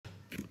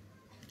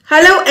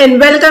Hello and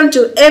welcome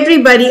to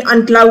everybody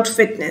on Cloud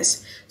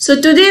Fitness.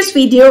 So today's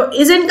video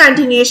is in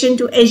continuation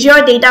to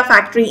Azure Data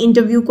Factory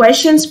interview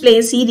questions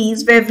play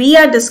series, where we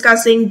are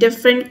discussing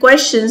different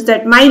questions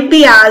that might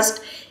be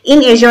asked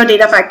in Azure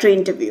Data Factory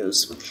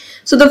interviews.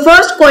 So the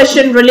first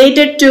question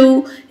related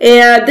to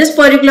this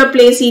particular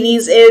play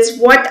series is,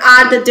 what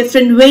are the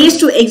different ways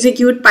to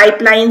execute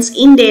pipelines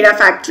in Data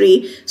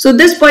Factory? So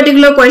this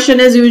particular question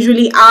is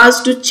usually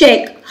asked to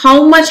check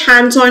how much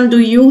hands-on do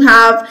you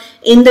have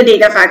in the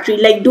Data Factory.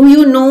 Like, do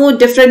you know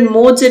different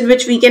modes in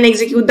which we can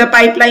execute the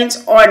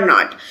pipelines or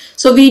not?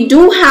 So we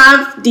do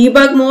have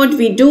debug mode,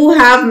 we do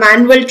have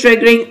manual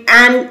triggering,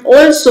 and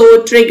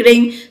also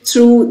triggering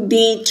through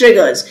the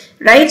triggers,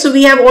 right? So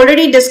we have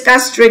already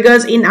discussed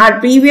triggers in our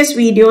previous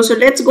video. So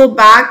let's go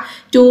back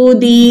to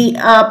the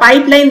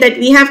pipeline that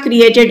we have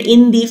created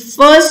in the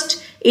first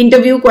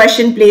interview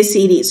question play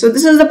series. So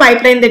this is the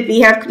pipeline that we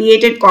have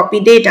created, copy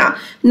data.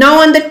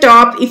 Now on the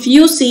top, if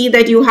you see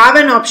that you have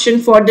an option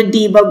for the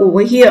debug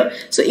over here.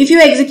 So if you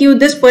execute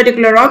this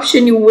particular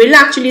option, you will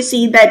actually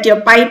see that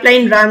your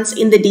pipeline runs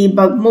in the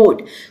debug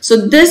mode. So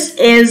this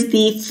is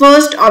the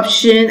first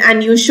option,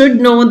 and you should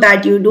know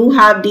that you do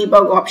have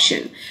debug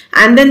option.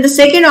 And then the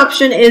second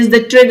option is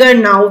the trigger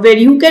now, where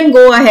you can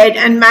go ahead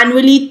and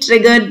manually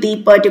trigger the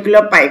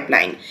particular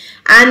pipeline.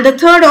 And the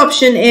third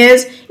option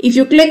is, if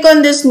you click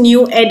on this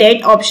new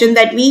edit option,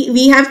 that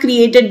we have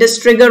created this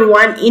trigger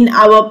one in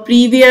our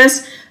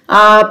previous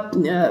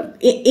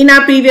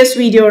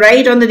video,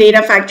 right, on the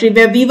Data Factory,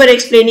 where we were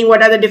explaining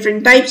what are the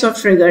different types of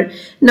trigger.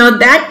 Now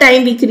that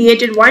time we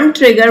created one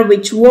trigger,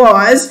 which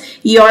was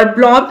your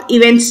blob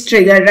events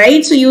trigger,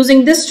 right? So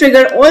using this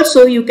trigger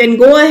also, you can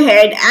go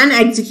ahead and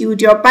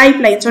execute your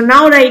pipeline. So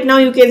now right now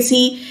you can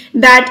see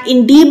that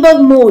in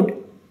debug mode,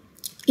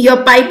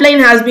 your pipeline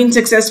has been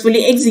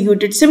successfully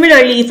executed.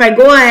 Similarly, if I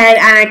go ahead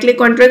and I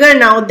click on trigger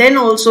now, then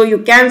also you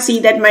can see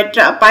that my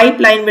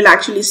pipeline will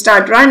actually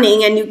start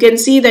running, and you can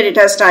see that it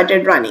has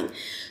started running.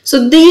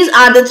 So these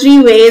are the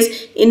three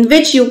ways in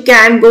which you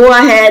can go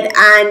ahead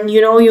and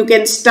you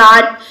can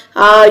start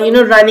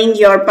running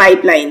your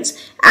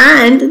pipelines.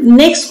 And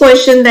next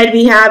question that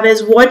we have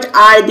is, what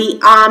are the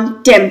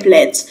ARM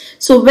templates?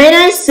 So when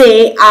I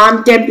say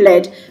ARM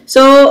template,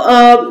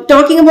 so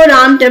talking about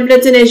ARM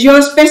templates in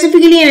Azure,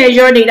 specifically in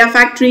Azure Data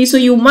Factory, so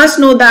you must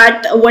know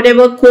that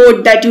whatever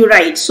code that you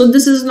write, so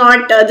this is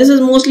not this is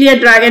mostly a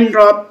drag and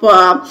drop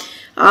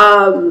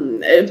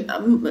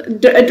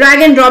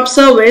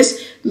service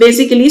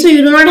basically. So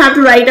you do not have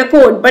to write a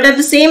code, but at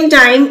the same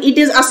time it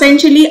is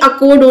essentially a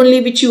code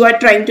only which you are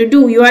trying to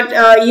do. You are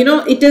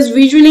it is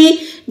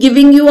visually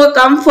giving you a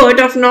comfort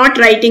of not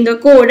writing a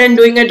code and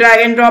doing a drag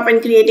and drop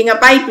and creating a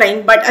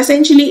pipeline, but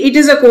essentially it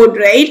is a code,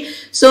 right?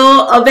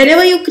 So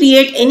whenever you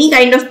create any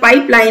kind of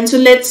pipeline, so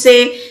let's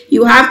say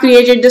you have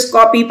created this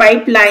copy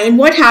pipeline,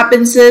 what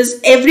happens is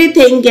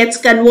everything gets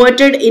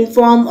converted in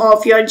form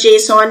of your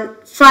JSON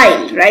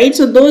file, right?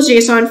 So those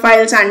JSON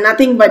files are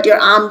nothing but your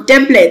ARM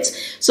templates.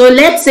 So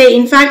let's say,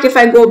 in fact, if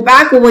I go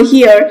back over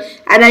here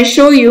and I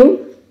show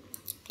you,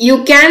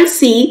 you can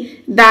see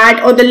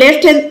that on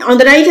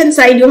the right hand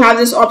side you have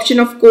this option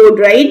of code,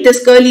 right?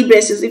 This curly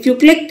braces. If you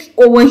click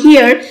over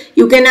here,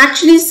 you can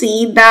actually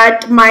see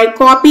that my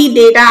copy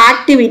data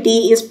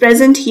activity is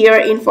present here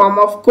in form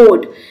of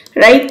code,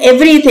 right?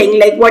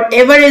 Everything, like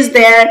whatever is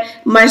there,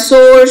 my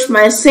source,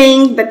 my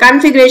sink, the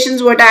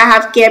configurations what I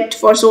have kept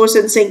for source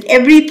and sink,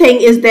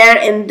 everything is there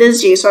in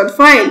this JSON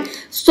file.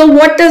 So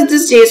what does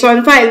this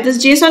JSON file?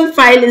 This JSON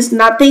file is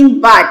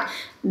nothing but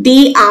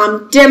the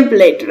ARM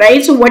template,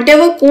 right? So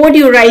whatever code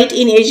you write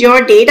in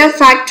Azure Data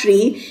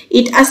Factory,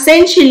 it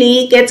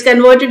essentially gets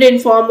converted in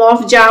form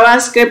of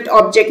JavaScript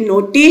object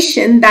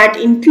notation that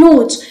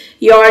includes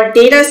your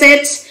data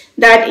sets,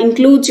 that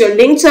includes your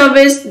link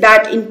service,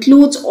 that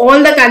includes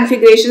all the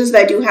configurations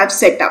that you have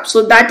set up.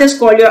 So that is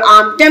called your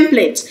ARM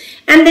templates.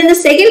 And then the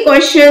second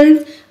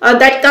question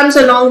that comes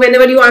along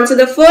whenever you answer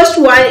the first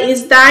one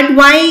is that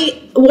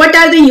what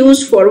are they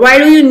used for? Why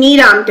do you need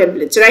ARM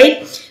templates,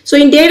 right? So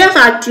in Data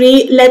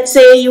Factory, let's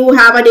say you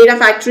have a Data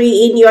Factory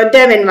in your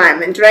dev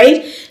environment,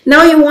 right?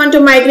 Now you want to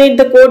migrate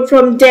the code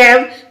from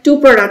dev to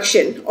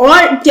production, or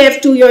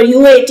dev to your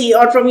UAT,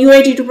 or from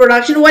UAT to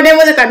production,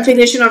 whatever the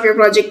configuration of your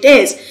project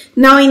is.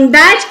 Now in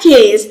that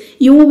case,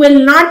 you will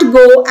not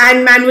go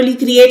and manually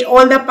create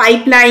all the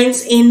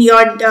pipelines in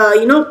your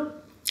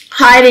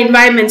higher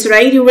environments,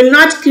 right? You will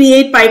not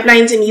create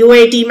pipelines in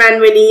UAT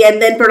manually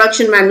and then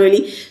production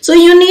manually. So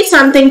you need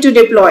something to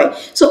deploy.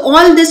 So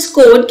all this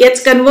code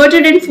gets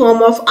converted in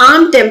form of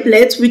ARM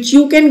templates, which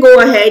you can go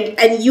ahead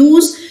and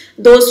use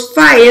those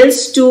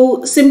files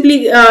to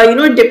simply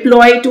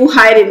deploy to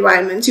higher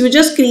environments. You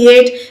just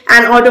create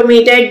an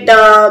automated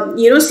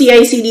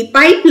CI/CD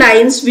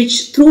pipelines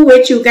through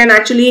which you can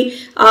actually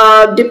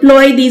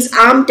deploy these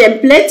ARM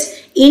templates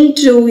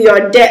into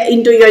your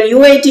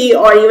UAT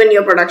or even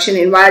your production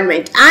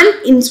environment. And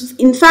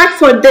in fact,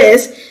 for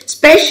this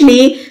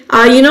especially,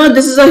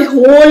 this is a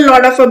whole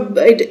lot of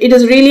it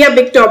is really a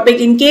big topic.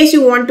 In case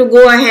you want to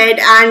go ahead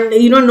and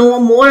know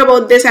more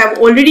about this, I've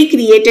already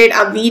created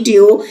a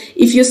video.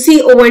 If you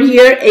see over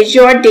here,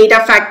 Azure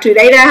Data Factory,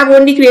 right? I have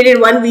only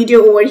created one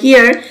video over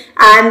here,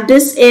 and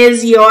this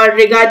is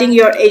regarding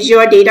your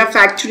Azure Data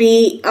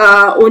Factory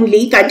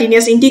only,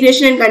 continuous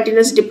integration and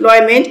continuous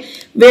deployment,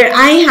 where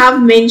I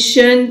have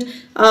mentioned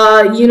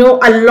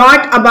a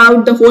lot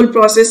about the whole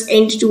process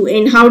end to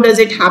end. How does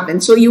it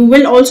happen? So you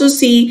will also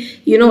see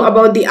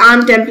about the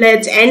ARM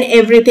templates and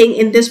everything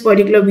in this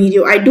particular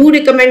video. I do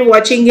recommend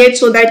watching it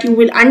so that you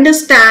will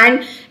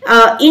understand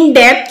in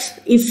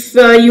depth if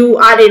you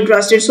are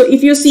interested. So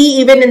if you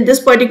see, even in this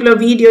particular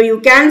video,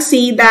 you can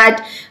see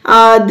that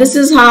this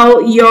is how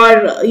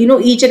your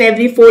each and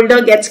every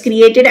folder gets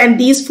created, and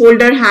these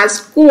folder has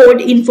code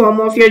in form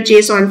of your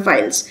JSON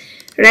files,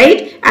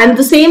 right? And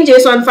the same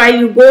JSON file,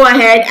 you go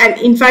ahead and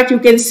in fact you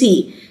can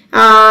see you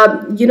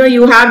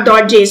have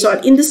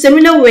 .json. In the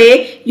similar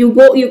way, you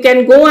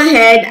can go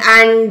ahead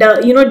and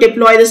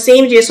deploy the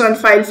same JSON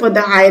file for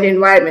the higher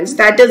environments.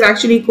 That is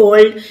actually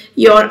called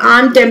your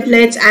ARM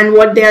templates and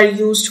what they are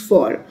used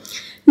for.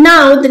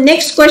 Now the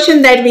next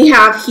question that we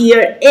have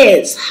here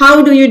is,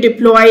 how do you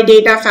deploy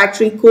Data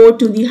Factory code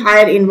to the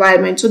higher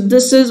environment? So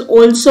this is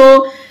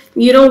also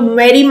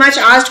very much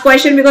asked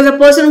question, because a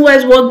person who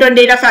has worked on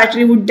Data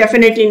Factory would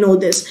definitely know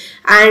this.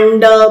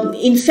 And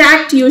in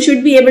fact, you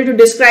should be able to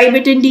describe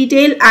it in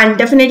detail, and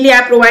definitely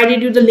I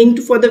provided you the link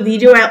for the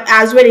video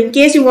as well. In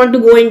case you want to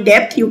go in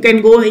depth, you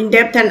can go in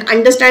depth and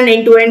understand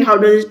end to end how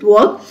does it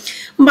work.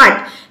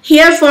 But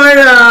here for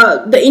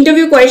the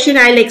interview question,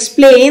 I'll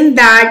explain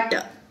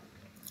that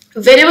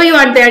whenever you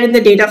are there in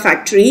the Data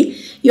Factory,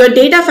 your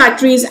Data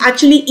Factory is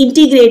actually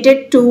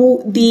integrated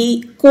to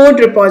the code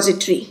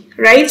repository,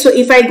 right? So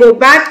if I go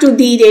back to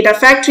the Data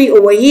Factory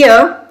over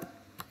here,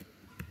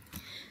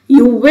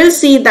 you will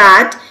see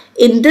that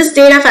in this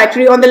Data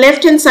Factory on the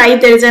left hand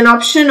side, there is an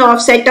option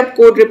of setup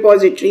code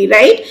repository,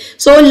 right?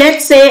 So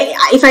let's say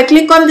if I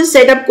click on this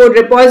setup code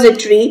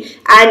repository,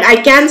 and I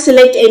can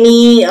select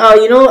any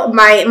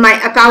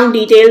my account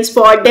details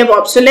for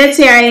DevOps. So let's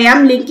say I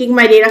am linking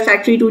my Data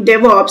Factory to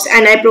DevOps,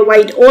 and I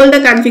provide all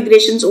the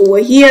configurations over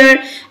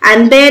here,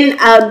 and then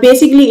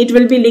basically it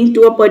will be linked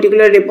to a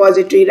particular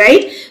repository,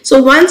 right?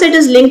 So once it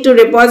is linked to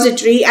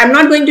repository, I'm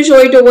not going to show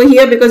it over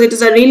here because it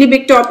is a really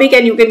big topic,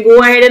 and you can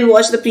go ahead and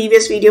watch the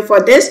previous video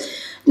for this.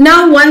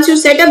 Now once you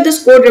set up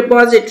this code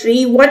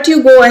repository, what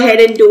you go ahead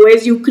and do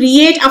is you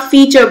create a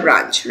feature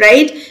branch,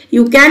 right?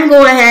 You can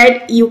go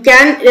ahead, you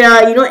can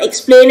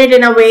explain it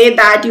in a way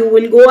that you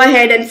will go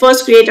ahead and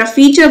first create a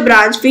feature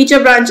branch. Feature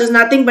branch is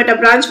nothing but a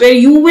branch where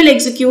you will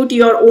execute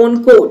your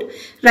own code,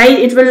 right?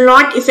 It will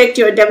not affect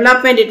your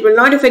development, it will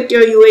not affect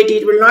your UAT,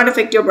 it will not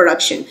affect your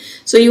production.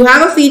 So you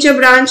have a feature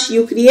branch,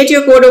 you create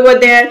your code over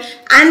there,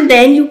 and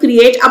then you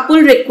create a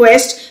pull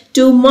request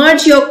to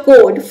merge your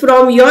code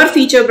from your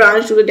feature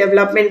branch to the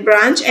development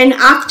branch. And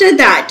after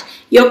that,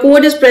 your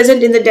code is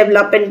present in the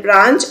development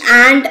branch,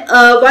 and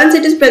once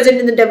it is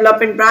present in the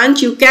development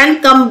branch, you can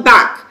come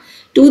back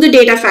to the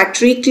Data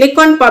Factory, click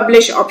on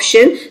publish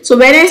option. So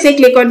when I say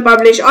click on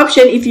publish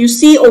option, if you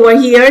see over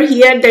here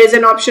there is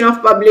an option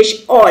of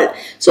publish all.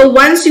 So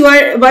once you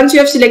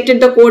have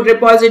selected the code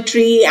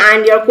repository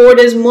and your code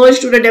is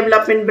merged to the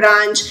development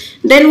branch,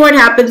 then what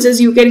happens is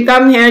you can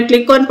come here,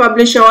 click on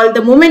publish all.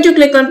 The moment you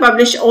click on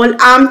publish all,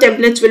 ARM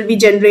templates will be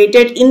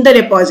generated in the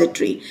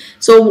repository.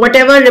 So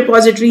whatever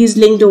repository is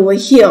linked over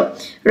here,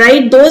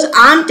 right, those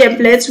ARM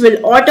templates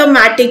will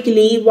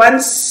automatically,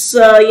 once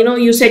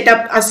you set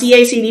up a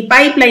CI/CD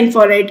pipeline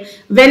for it,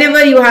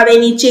 whenever you have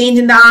any change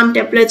in the ARM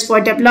templates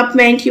for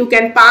development, you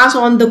can pass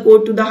on the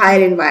code to the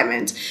higher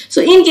environments.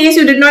 So in case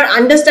you did not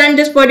understand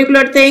this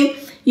particular thing,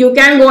 you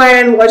can go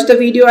ahead and watch the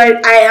video.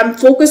 I am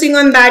focusing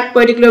on that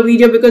particular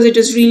video because it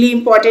is really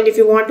important if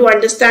you want to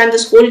understand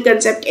this whole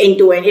concept end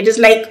to end. It is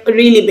like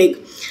really big.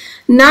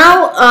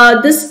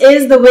 Now this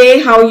is the way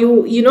how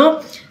you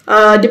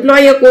deploy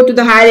your code to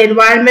the higher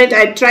environment.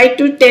 I tried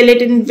to tell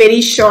it in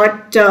very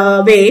short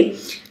way,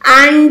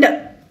 and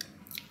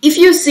if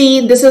you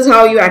see, this is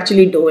how you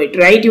actually do it,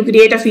 right? You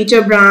create a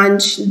feature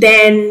branch,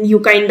 then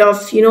you kind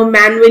of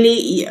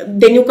manually,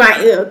 then you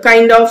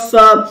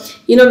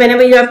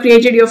whenever you have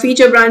created your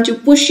feature branch, you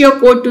push your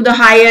code to the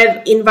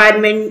higher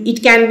environment.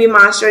 It can be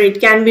master, it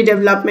can be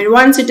development.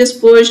 Once it is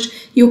pushed,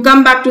 you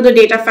come back to the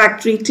Data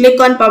Factory, click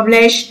on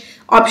publish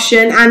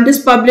option, and this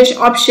publish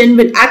option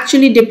will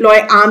actually deploy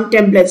ARM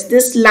templates.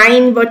 This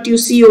line what you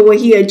see over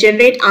here,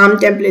 generate ARM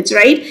templates,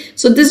 right?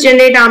 So this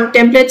generate ARM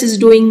templates is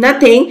doing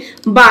nothing,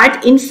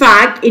 but in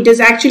fact it is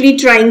actually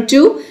trying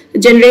to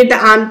generate the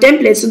ARM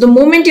templates. So the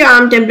moment your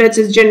ARM templates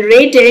is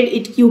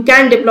generated, you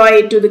can deploy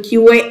it to the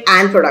QA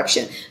and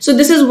production. So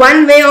this is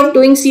one way of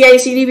doing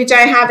CI/CD which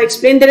I have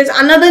explained. There is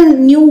another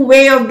new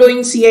way of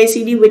doing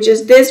CI/CD, which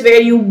is this,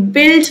 where you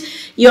build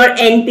your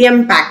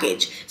NPM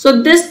package.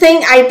 So this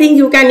thing I think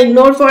you can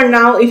ignore for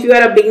now if you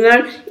are a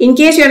beginner. In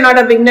case you are not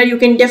a beginner, you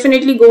can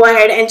definitely go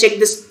ahead and check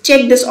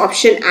this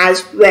option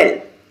as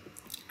well.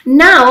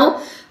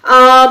 Now,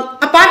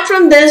 apart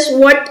from this,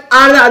 what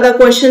are the other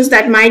questions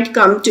that might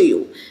come to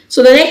you?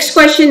 So the next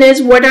question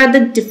is, what are the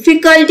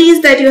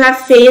difficulties that you have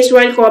faced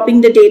while copying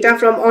the data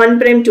from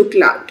on-prem to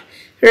cloud?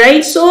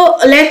 Right? So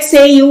let's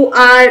say you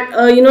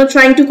are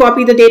trying to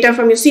copy the data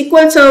from your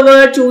SQL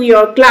server to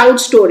your cloud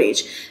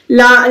storage.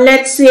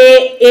 Let's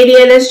say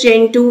ADLS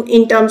Gen 2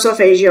 in terms of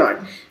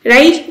Azure.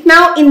 Right?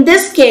 Now in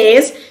this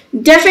case,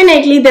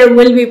 definitely there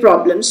will be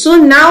problems. So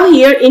now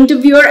here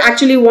interviewer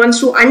actually wants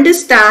to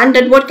understand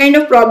that what kind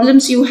of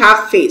problems you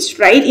have faced,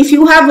 right? If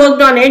you have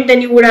worked on it,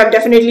 then you would have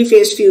definitely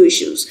faced few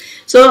issues.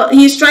 So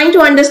he's trying to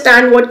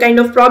understand what kind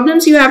of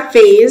problems you have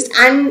faced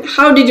and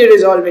how did you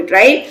resolve it,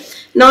 right?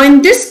 Now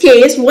in this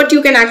case, what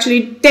you can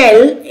actually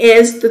tell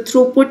is the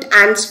throughput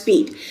and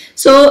speed.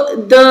 So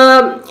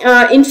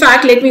in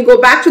fact, let me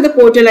go back to the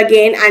portal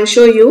again and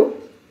show you.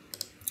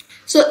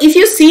 So if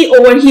you see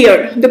over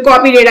here, the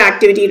copy data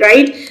activity,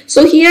 right?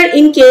 So here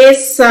in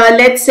case,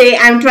 let's say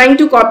I'm trying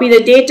to copy the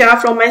data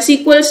from my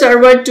SQL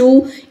server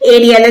to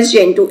ADLS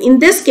Gen 2. In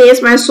this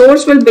case, my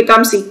source will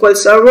become SQL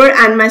server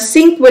and my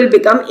sink will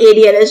become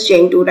ADLS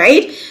Gen 2,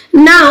 right?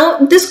 Now,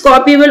 this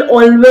copy will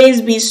always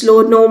be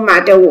slow no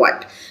matter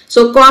what.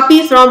 So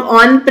copy from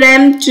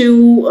on-prem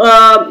to,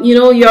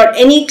 your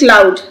any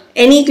cloud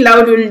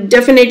will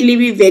definitely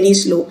be very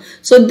slow.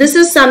 So this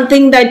is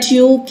something that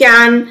you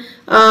can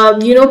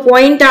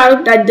point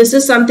out that this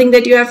is something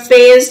that you have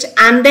faced,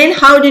 and then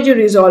how did you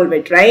resolve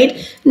it,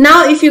 right?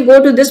 Now if you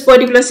go to this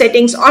particular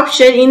settings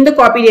option in the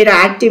copy data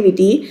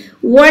activity,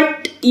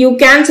 what you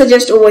can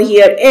suggest over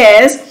here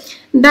is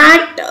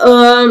that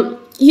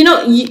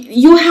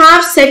you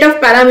have set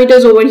of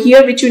parameters over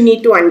here which you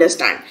need to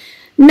understand.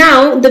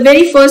 Now the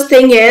very first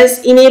thing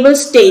is enable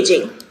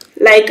staging.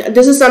 Like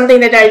this is something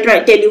that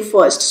I'll tell you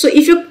first. So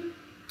if you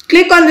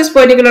click on this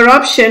particular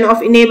option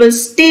of enable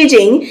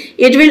staging,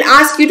 it will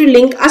ask you to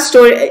link a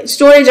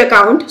storage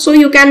account. So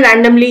you can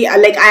randomly,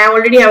 like I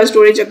already have a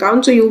storage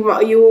account, so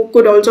you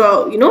could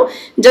also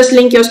just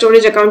link your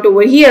storage account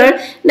over here.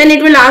 Then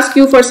it will ask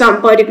you for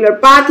some particular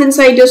path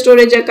inside your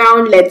storage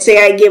account. Let's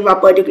say I give a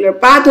particular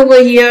path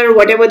over here,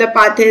 whatever the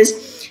path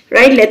is,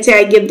 right? Let's say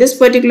I give this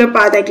particular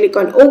path. I click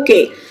on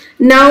OK.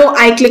 Now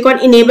I click on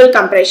enable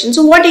compression.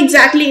 So what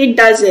exactly it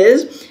does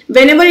is,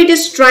 whenever it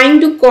is trying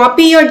to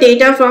copy your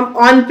data from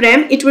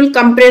on-prem, it will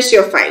compress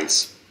your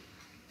files.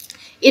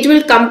 It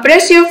will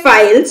compress your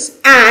files,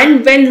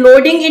 and when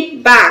loading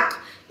it back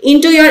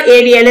into your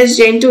ADLS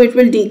Gen 2, it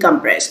will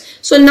decompress.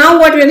 So now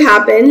what will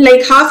happen,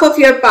 like half of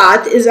your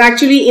path is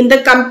actually in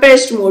the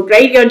compressed mode,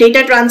 right? Your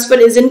data transfer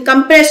is in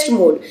compressed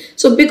mode.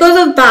 So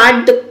because of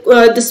that,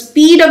 the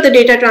speed of the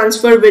data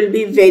transfer will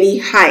be very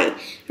high,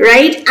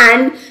 right?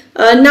 And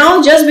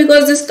now just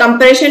because this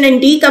compression and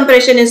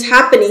decompression is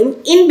happening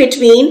in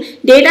between,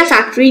 Data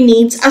Factory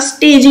needs a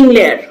staging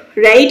layer,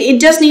 right?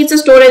 It just needs a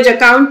storage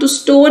account to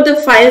store the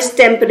files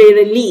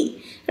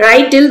temporarily,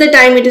 right? Till the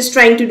time it is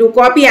trying to do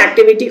copy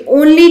activity,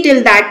 only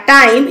till that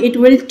time it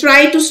will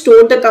try to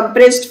store the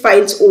compressed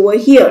files over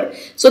here.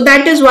 So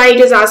that is why it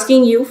is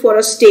asking you for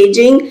a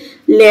staging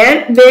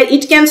layer where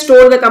it can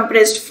store the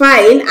compressed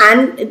file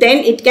and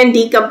then it can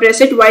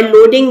decompress it while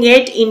loading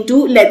it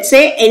into, let's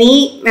say,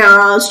 any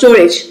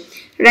storage,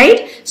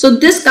 right? So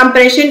this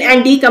compression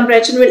and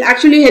decompression will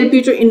actually help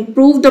you to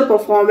improve the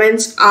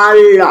performance a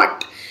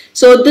lot.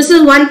 So this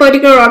is one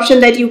particular option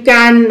that you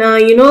can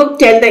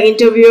tell the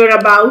interviewer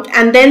about.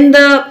 And then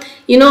the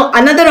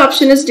another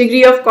option is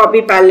degree of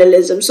copy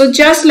parallelism. So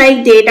just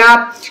like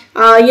data,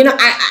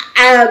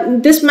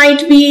 this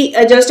might be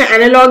just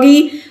an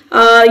analogy.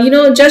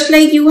 Just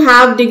like you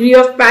have degree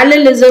of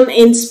parallelism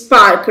in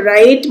Spark,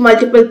 right?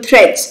 Multiple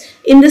threads.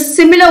 In the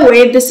similar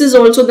way, this is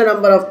also the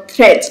number of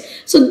threads.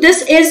 So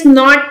this is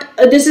not,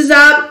 this is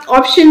a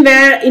option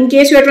where in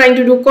case you are trying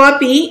to do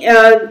copy,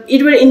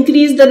 it will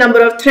increase the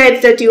number of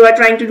threads that you are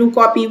trying to do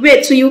copy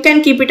with. So you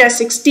can keep it as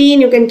 16,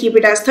 you can keep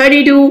it as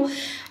 32.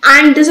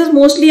 And this is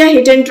mostly a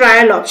hit and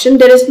trial option.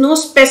 There is no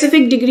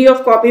specific degree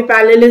of copy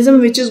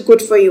parallelism which is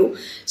good for you.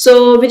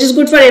 So which is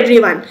good for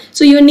everyone.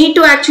 So you need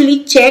to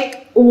actually check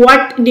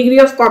what degree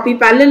of copy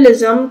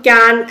parallelism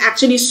can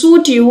actually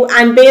suit you,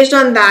 and based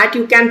on that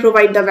you can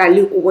provide the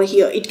value over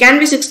here. It can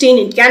be 16,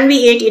 it can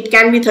be 8, it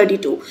can be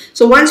 32.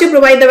 So once you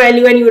provide the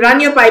value and you run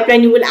your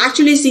pipeline, you will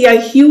actually see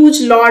a huge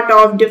lot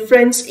of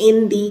difference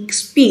in the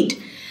speed.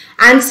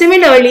 And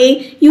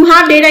similarly, you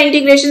have data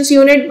integrations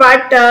unit,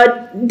 but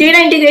data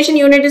integration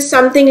unit is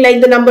something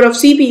like the number of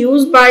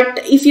CPUs. But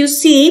if you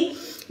see,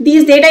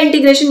 these data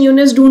integration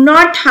units do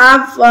not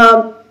have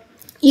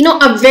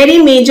a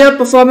very major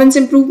performance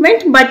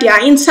improvement, but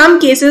yeah, in some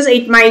cases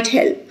it might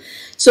help.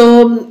 So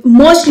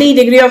mostly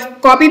degree of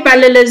copy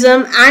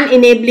parallelism and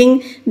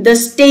enabling the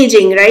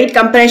staging, right,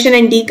 compression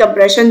and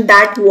decompression,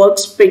 that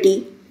works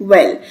pretty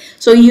well.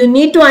 So you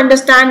need to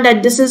understand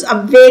that this is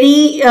a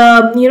very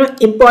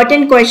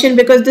important question,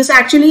 because this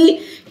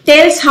actually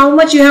tells how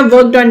much you have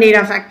worked on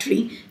Data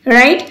Factory,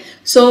 right?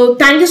 So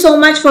thank you so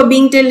much for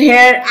being till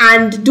here,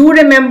 and do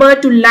remember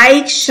to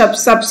like,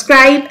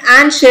 subscribe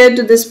and share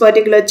to this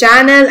particular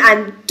channel,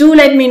 and do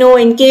let me know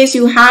in case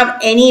you have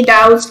any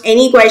doubts,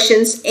 any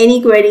questions,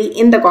 any query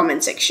in the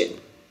comment section.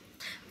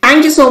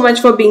 Thank you so much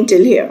for being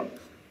till here.